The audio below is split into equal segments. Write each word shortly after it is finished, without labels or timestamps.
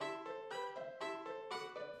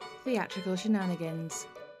Theatrical Shenanigans.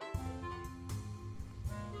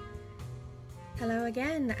 Hello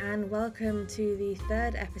again, and welcome to the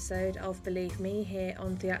third episode of Believe Me here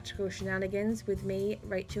on Theatrical Shenanigans with me,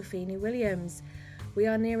 Rachel Feeney Williams. We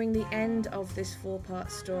are nearing the end of this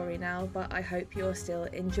 4-part story now, but I hope you're still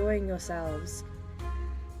enjoying yourselves.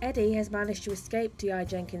 Eddie has managed to escape D.I.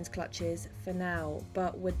 Jenkins' clutches for now,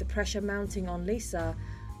 but with the pressure mounting on Lisa,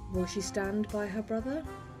 will she stand by her brother?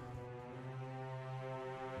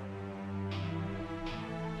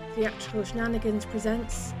 Theatrical Shenanigans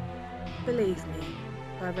presents Believe Me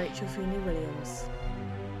by Rachel Feeney Williams.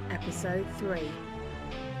 Episode 3.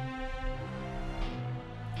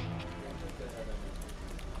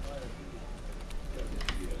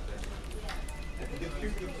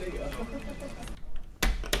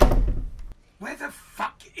 Where the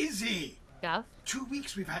fuck is he? Gov? 2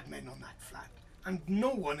 weeks we've had men on that flat, and no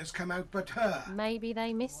one has come out but her. Maybe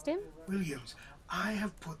they missed him? Williams, I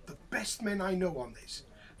have put the best men I know on this.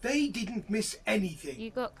 They didn't miss anything. You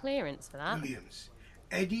got clearance for that? Williams,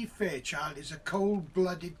 Eddie Fairchild is a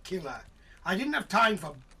cold-blooded killer. I didn't have time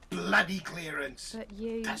for bloody clearance. But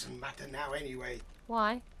you... Doesn't matter now anyway.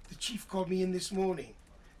 Why? The chief called me in this morning.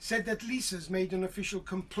 Said that Lisa's made an official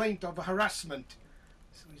complaint of harassment.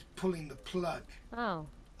 So he's pulling the plug. Oh.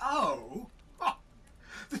 Oh?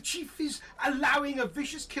 The chief is allowing a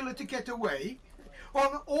vicious killer to get away?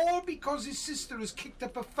 All because his sister has kicked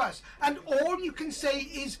up a fuss, and all you can say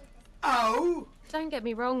is, oh? Don't get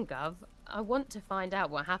me wrong, Gov. I want to find out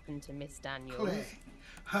what happened to Miss Daniels. Claire.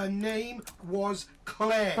 Her name was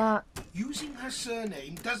Claire. But... using her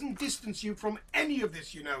surname doesn't distance you from any of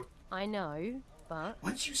this, you know. I know, but...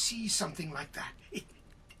 Once you see something like that, it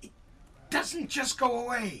doesn't just go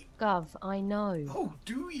away. Gov, I know. Oh,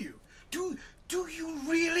 do you? Do you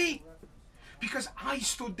really? Because I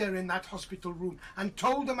stood there in that hospital room and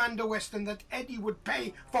told Amanda Weston that Eddie would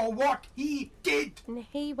pay for what he did. And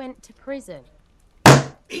he went to prison.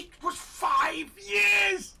 It was 5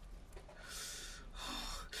 years!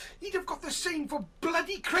 He'd have got the same for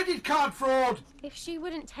bloody credit card fraud. If she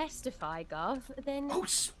wouldn't testify, Gov, then... Oh,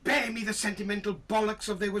 spare me the sentimental bollocks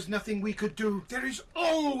of there was nothing we could do. There is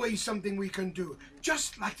always something we can do,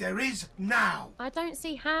 just like there is now. I don't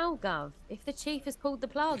see how, Gov, if the chief has pulled the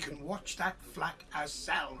plug. We can watch that flat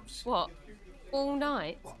ourselves. What? All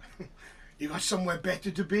night? What? You got somewhere better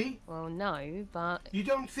to be? Well, no, but... You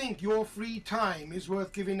don't think your free time is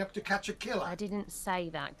worth giving up to catch a killer? I didn't say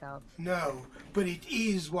that, Gov. No, but it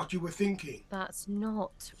is what you were thinking. That's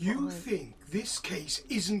not You what I- think this case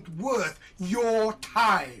isn't worth your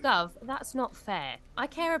time? Gov, that's not fair. I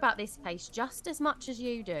care about this case just as much as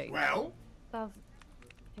you do. Well? Gov,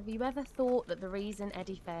 have you ever thought that the reason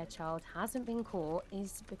Eddie Fairchild hasn't been caught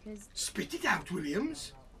is because Spit it out,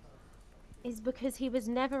 Williams. he was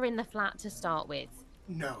never in the flat to start with?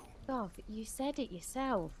 No. Gov, you said it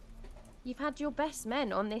yourself. You've had your best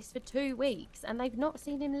men on this for 2 weeks and they've not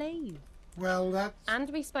seen him leave. Well, that's... And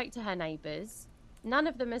we spoke to her neighbours. None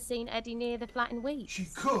of them has seen Eddie near the flat in weeks. She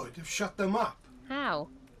could have shut them up. How?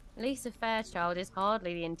 Lisa Fairchild is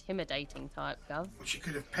hardly the intimidating type, Gov. Well, she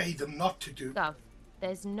could have paid them not to do. Gov,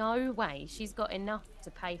 there's no way she's got enough to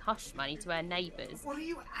pay hush money to her neighbours. What are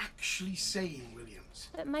you actually saying, Williams?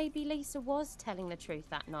 But maybe Lisa was telling the truth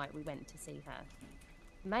that night we went to see her.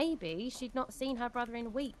 Maybe she'd not seen her brother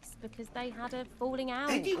in weeks because they had a falling out.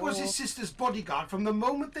 Eddie was his sister's bodyguard from the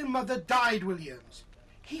moment their mother died, Williams.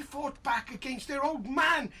 He fought back against their old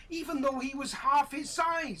man, even though he was half his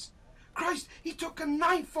size. Christ, he took a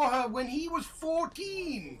knife for her when he was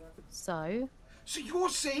 14. So? So you're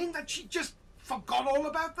saying that she just forgot all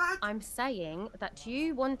about that? I'm saying that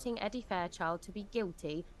you wanting Eddie Fairchild to be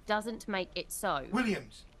guilty doesn't make it so.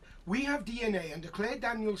 Williams, we have DNA under Claire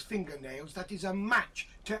Daniels' fingernails that is a match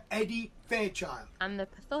to Eddie Fairchild. And the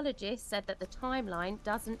pathologist said that the timeline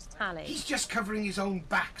doesn't tally. He's just covering his own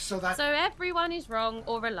back so that... So everyone is wrong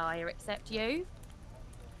or a liar except you?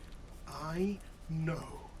 I know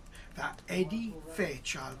that Eddie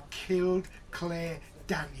Fairchild killed Claire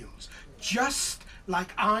Daniels, just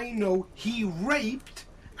like I know he raped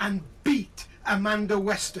and beat Amanda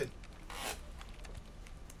Weston.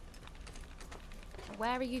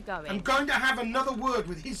 Where are you going? I'm going to have another word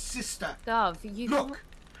with his sister. Gov, you... Look,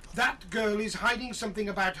 that girl is hiding something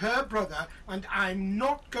about her brother, and I'm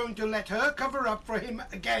not going to let her cover up for him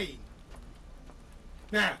again.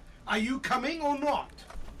 Now, are you coming or not?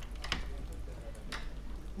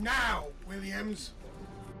 Now, Williams.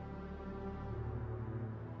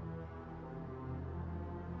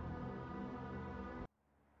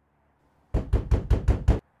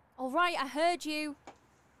 All right, I heard you.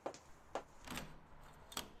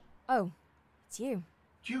 Oh, it's you.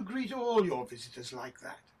 Do you greet all your visitors like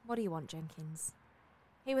that? What do you want, Jenkins?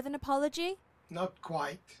 Here with an apology? Not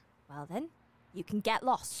quite. Well then, you can get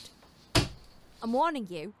lost. I'm warning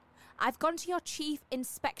you. I've gone to your chief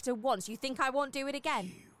inspector once. You think I won't do it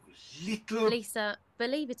again? You little... Lisa,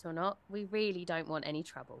 believe it or not, we really don't want any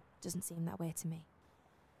trouble. Doesn't seem that way to me.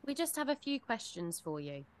 We just have a few questions for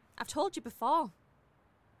you. I've told you before.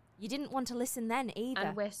 You didn't want to listen then either.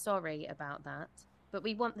 And we're sorry about that. But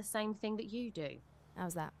we want the same thing that you do.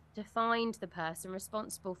 How's that? To find the person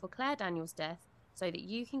responsible for Claire Daniels' death so that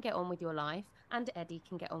you can get on with your life and Eddie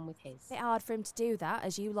can get on with his. Bit hard for him to do that,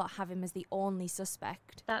 as you lot have him as the only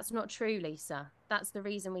suspect. That's not true, Lisa. That's the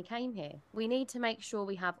reason we came here. We need to make sure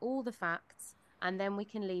we have all the facts and then we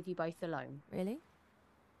can leave you both alone. Really?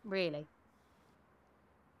 Really.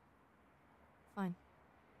 Fine.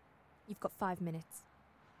 You've got 5 minutes.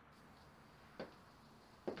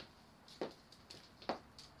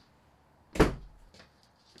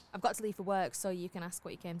 I've got to leave for work, so you can ask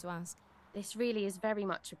what you came to ask. This really is very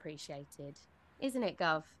much appreciated. Isn't it,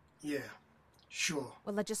 Gov? Yeah, sure.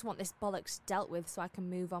 Well, I just want this bollocks dealt with so I can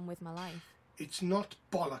move on with my life. It's not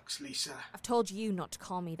bollocks, Lisa. I've told you not to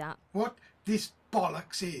call me that. What this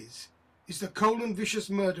bollocks is the cold and vicious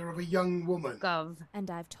murder of a young woman. Gov.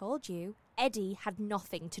 And I've told you Eddie had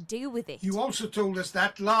nothing to do with it. You also told us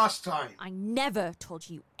that last time. I never told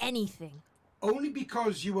you anything. Only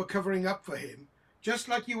because you were covering up for him, just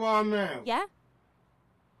like you are now. Yeah?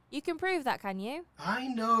 You can prove that, can you? I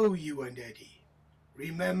know you and Eddie.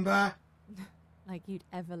 Remember? Like you'd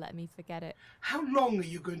ever let me forget it. How long are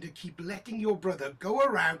you going to keep letting your brother go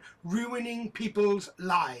around ruining people's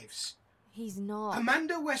lives? He's not.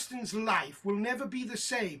 Amanda Weston's life will never be the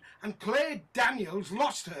same, and Claire Daniels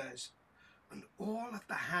lost hers. And all at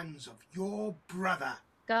the hands of your brother.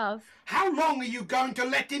 Gov. How long are you going to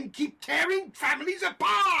let him keep tearing families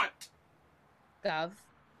apart? Gov.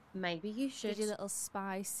 Maybe you should. Did your little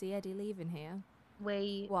spy see Eddie leaving here?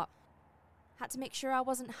 We... What? Had to make sure I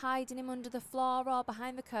wasn't hiding him under the floor or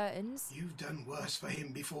behind the curtains? You've done worse for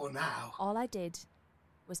him before now. All I did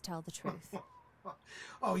was tell the truth.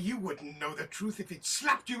 Oh, you wouldn't know the truth if it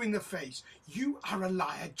slapped you in the face. You are a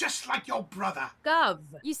liar, just like your brother. Gov.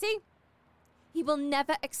 You see? He will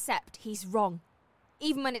never accept he's wrong,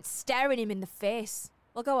 even when it's staring him in the face.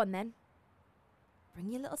 Well, go on then. Bring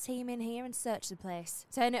your little team in here and search the place.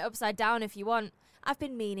 Turn it upside down if you want. I've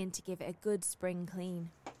been meaning to give it a good spring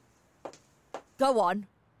clean. Go on.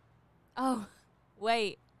 Oh,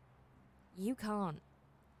 wait. You can't.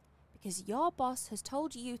 Because your boss has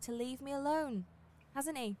told you to leave me alone,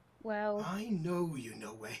 hasn't he? Well... I know you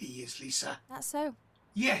know where he is, Lisa. That's so.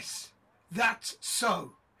 Yes, that's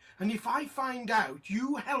so. And if I find out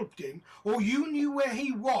you helped him, or you knew where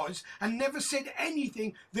he was and never said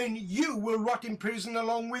anything, then you will rot in prison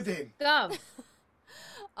along with him. Gov.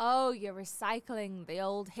 Oh, you're recycling the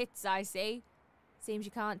old hits, I see. Seems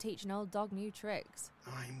you can't teach an old dog new tricks.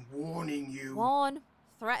 I'm warning you. Warn,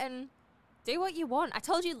 threaten, do what you want. I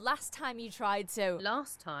told you last time you tried to.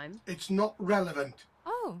 Last time? It's not relevant.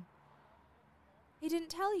 Oh. He didn't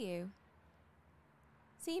tell you.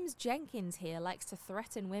 Seems Jenkins here likes to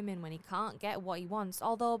threaten women when he can't get what he wants,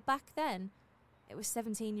 although back then, it was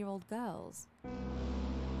 17-year-old girls.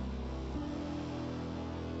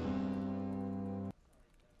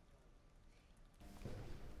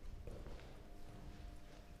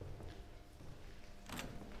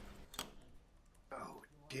 Oh,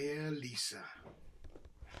 dear Lisa.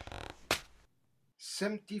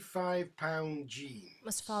 £75 jeans.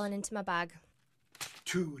 Must have fallen into my bag.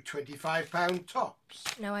 2 £25 tops.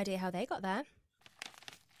 No idea how they got there.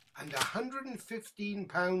 And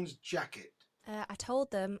 £115 jacket. I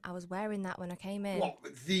told them I was wearing that when I came in. What,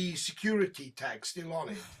 with the security tag still on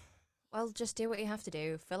it? Well, just do what you have to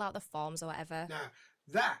do. Fill out the forms or whatever. Now,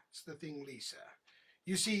 that's the thing, Lisa.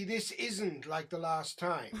 You see, this isn't like the last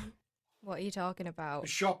time. What are you talking about? The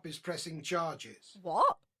shop is pressing charges.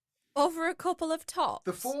 What? Over a couple of tops?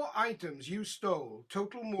 The 4 items you stole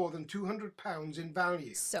total more than £200 in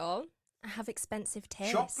value. So, I have expensive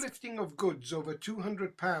taste. Shoplifting of goods over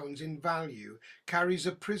 £200 in value carries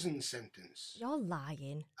a prison sentence. You're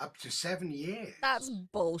lying. Up to 7 years. That's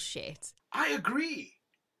bullshit. I agree.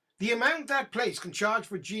 The amount that place can charge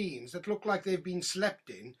for jeans that look like they've been slept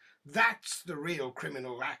in, that's the real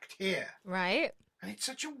criminal act here. Right? And it's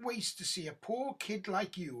such a waste to see a poor kid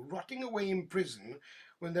like you rotting away in prison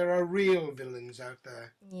when there are real villains out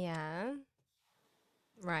there. Yeah.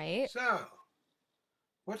 Right. So,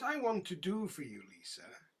 what I want to do for you, Lisa,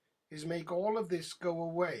 is make all of this go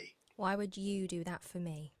away. Why would you do that for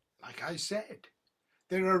me? Like I said,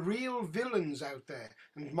 there are real villains out there,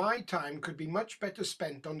 and my time could be much better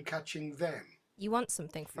spent on catching them. You want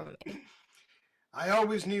something from me? I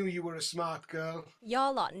always knew you were a smart girl.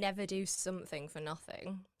 Your lot never do something for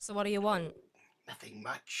nothing. So what do you want? Nothing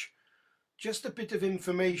much. Just a bit of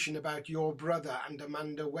information about your brother and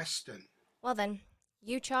Amanda Weston. Well then,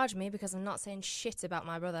 you charge me because I'm not saying shit about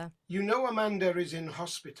my brother. You know Amanda is in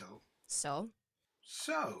hospital. So?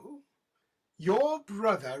 So? Your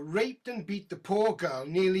brother raped and beat the poor girl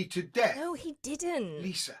nearly to death. No, he didn't.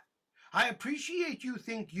 Lisa, I appreciate you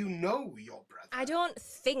think you know your brother. I don't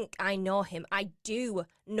think I know him. I do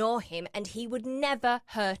know him, and he would never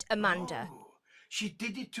hurt Amanda. Oh, she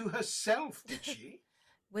did it to herself, did she?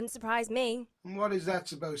 Wouldn't surprise me. What is that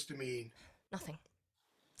supposed to mean? Nothing.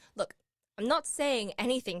 Look, I'm not saying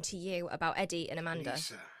anything to you about Eddie and Amanda.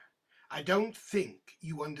 Lisa, I don't think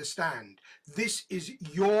you understand. This is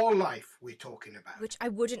your life we're talking about. Which I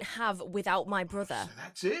wouldn't have without my brother. So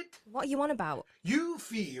that's it? What are you on about? You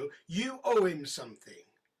feel you owe him something,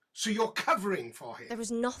 so you're covering for him. There is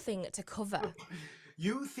nothing to cover.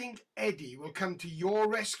 You think Eddie will come to your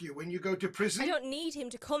rescue when you go to prison? I don't need him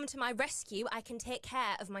to come to my rescue. I can take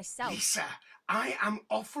care of myself. Lisa, I am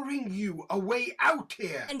offering you a way out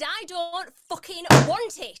here. And I don't fucking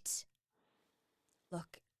want it.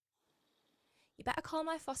 Look, you better call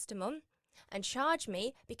my foster mum and charge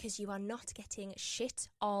me because you are not getting shit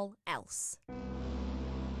all else.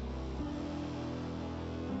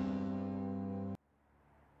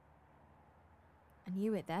 I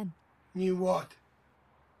knew it then. Knew what?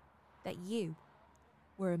 That you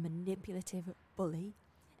were a manipulative bully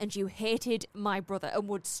and you hated my brother and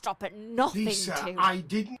would stop at nothing Lisa, to... I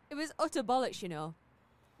didn't... It was utter bollocks, you know.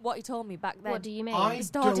 What he told me back then. What do you mean? I The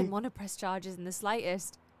store don't... didn't want to press charges in the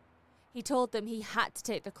slightest. He told them he had to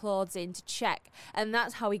take the clothes in to check, and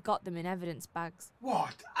that's how he got them in evidence bags.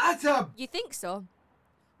 What? Utter... You think so?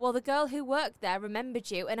 Well, the girl who worked there remembered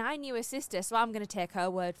you, and I knew her sister, so I'm going to take her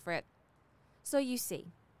word for it. So you see,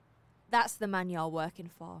 that's the man you're working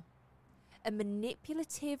for. A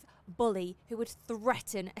manipulative bully who would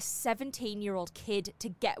threaten a 17-year-old kid to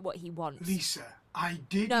get what he wants. Lisa, I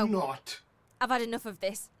did No. not... I've had enough of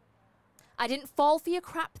this. I didn't fall for your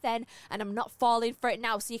crap then, and I'm not falling for it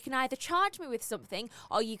now, so you can either charge me with something,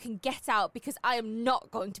 or you can get out, because I am not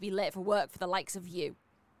going to be late for work for the likes of you.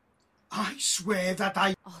 I swear that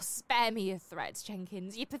I... Oh, spare me your threats,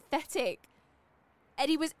 Jenkins. You're pathetic.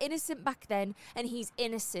 Eddie was innocent back then, and he's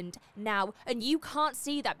innocent now, and you can't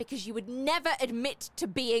see that because you would never admit to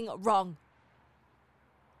being wrong.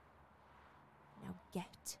 Now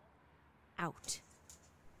get out.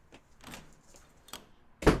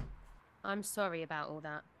 I'm sorry about all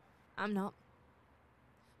that. I'm not.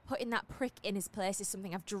 Putting that prick in his place is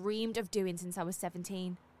something I've dreamed of doing since I was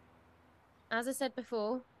 17. As I said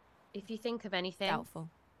before, if you think of anything, Doubtful.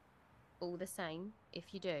 all the same,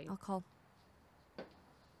 if you do. I'll call.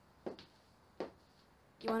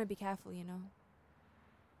 You want to be careful, you know.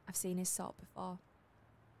 I've seen his sort before.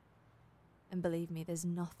 And believe me, there's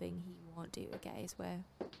nothing he won't do to get his way.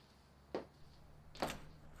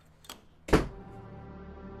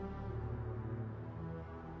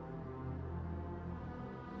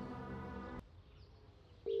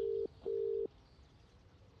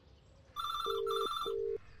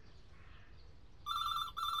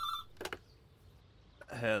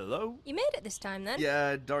 Hello? You made it this time then?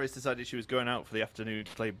 Yeah, Doris decided she was going out for the afternoon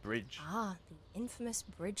to play bridge. Ah, the infamous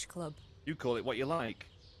bridge club. You call it what you like.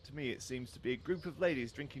 To me, it seems to be a group of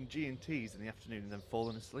ladies drinking G&Ts in the afternoon and then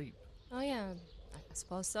falling asleep. Oh yeah, I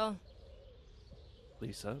suppose so.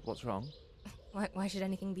 Lisa, what's wrong? Why should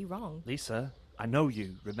anything be wrong? Lisa, I know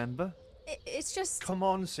you, remember? It's just... Come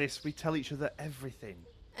on, sis, we tell each other everything.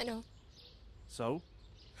 I know. So?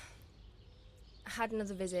 I had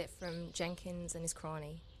another visit from Jenkins and his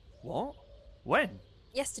crony. What? When?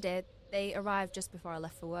 Yesterday, they arrived just before I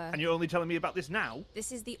left for work. And you're only telling me about this now?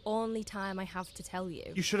 This is the only time I have to tell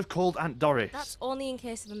you. You should have called Aunt Doris. That's only in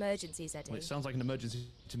case of emergencies, Eddie. Well, it sounds like an emergency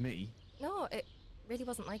to me. No, it really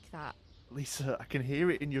wasn't like that. Lisa, I can hear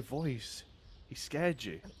it in your voice. He scared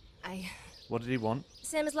you. What did he want?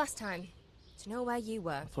 Same as last time. To know where you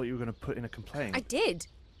were. I thought you were going to put in a complaint. I did.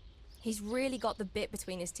 He's really got the bit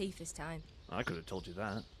between his teeth this time. I could have told you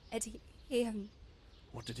that. Eddie,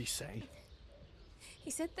 What did he say?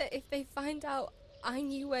 he said that if they find out I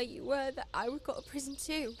knew where you were, that I would go to prison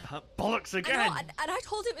too. Bollocks again! I know, and I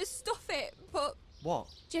told him to stuff it, but What?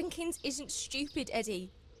 Jenkins isn't stupid,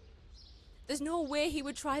 Eddie. There's no way he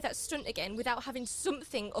would try that stunt again without having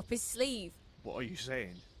something up his sleeve. What are you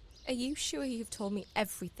saying? Are you sure you've told me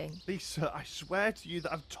everything? Lisa, I swear to you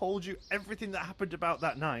that I've told you everything that happened about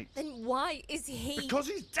that night. Then why is he... Because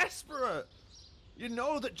he's desperate! You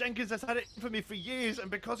know that Jenkins has had it for me for years,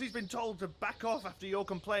 and because he's been told to back off after your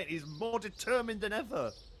complaint, he's more determined than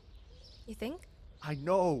ever. You think? I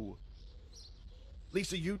know.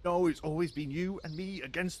 Lisa, you know it's always been you and me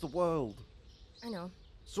against the world. I know.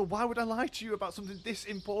 So why would I lie to you about something this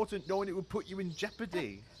important, knowing it would put you in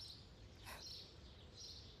jeopardy?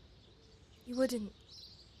 You wouldn't.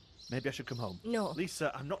 Maybe I should come home. No.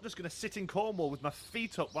 Lisa, I'm not just going to sit in Cornwall with my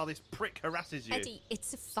feet up while this prick harasses you. Eddie,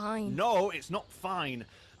 it's fine. No, it's not fine.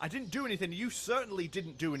 I didn't do anything. You certainly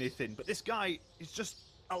didn't do anything. But this guy is just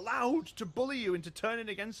allowed to bully you into turning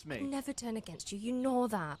against me. I'd never turn against you. You know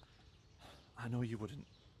that. I know you wouldn't.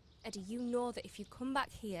 Eddie, you know that if you come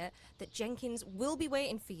back here, that Jenkins will be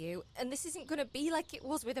waiting for you, and this isn't going to be like it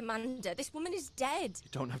was with Amanda. This woman is dead. You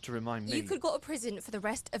don't have to remind me. You could go to prison for the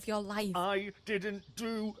rest of your life. I didn't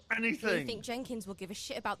do anything. You think Jenkins will give a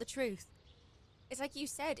shit about the truth? It's like you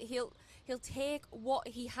said, he'll take what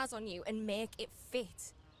he has on you and make it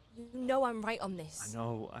fit. You know I'm right on this. I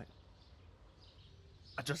know,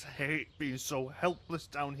 I just hate being so helpless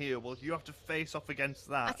down here while you have to face off against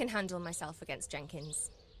that. I can handle myself against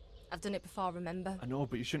Jenkins. I've done it before, remember? I know,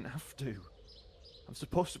 but you shouldn't have to. I'm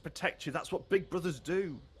supposed to protect you. That's what big brothers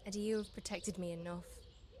do. Eddie, you have protected me enough.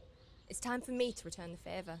 It's time for me to return the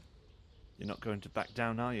favour. You're not going to back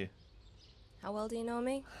down, are you? How well do you know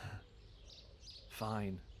me?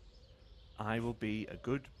 Fine. I will be a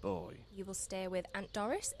good boy. You will stay with Aunt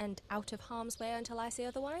Doris and out of harm's way until I say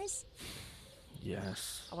otherwise?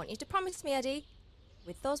 Yes. I want you to promise me, Eddie,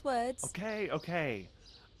 with those words. Okay.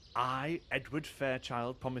 I, Edward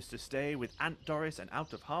Fairchild, promise to stay with Aunt Doris and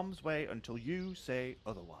out of harm's way until you say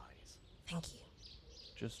otherwise. Thank you.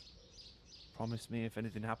 Just promise me if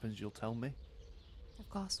anything happens, you'll tell me. Of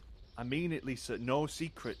course. I mean it, Lisa. No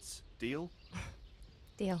secrets. Deal?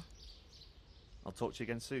 Deal. I'll talk to you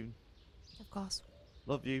again soon. Of course.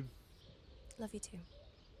 Love you. Love you too.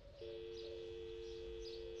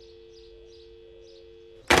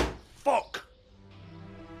 Fuck!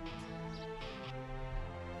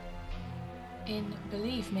 In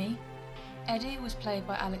Believe Me, Eddie was played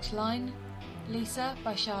by Alex Lyne, Lisa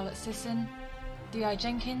by Charlotte Sisson, D.I.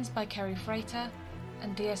 Jenkins by Kerry Frater,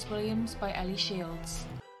 and D.S. Williams by Ellie Shields.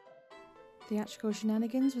 Theatrical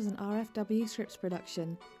Shenanigans was an RFW Scripts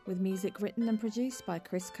production, with music written and produced by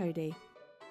Chris Cody.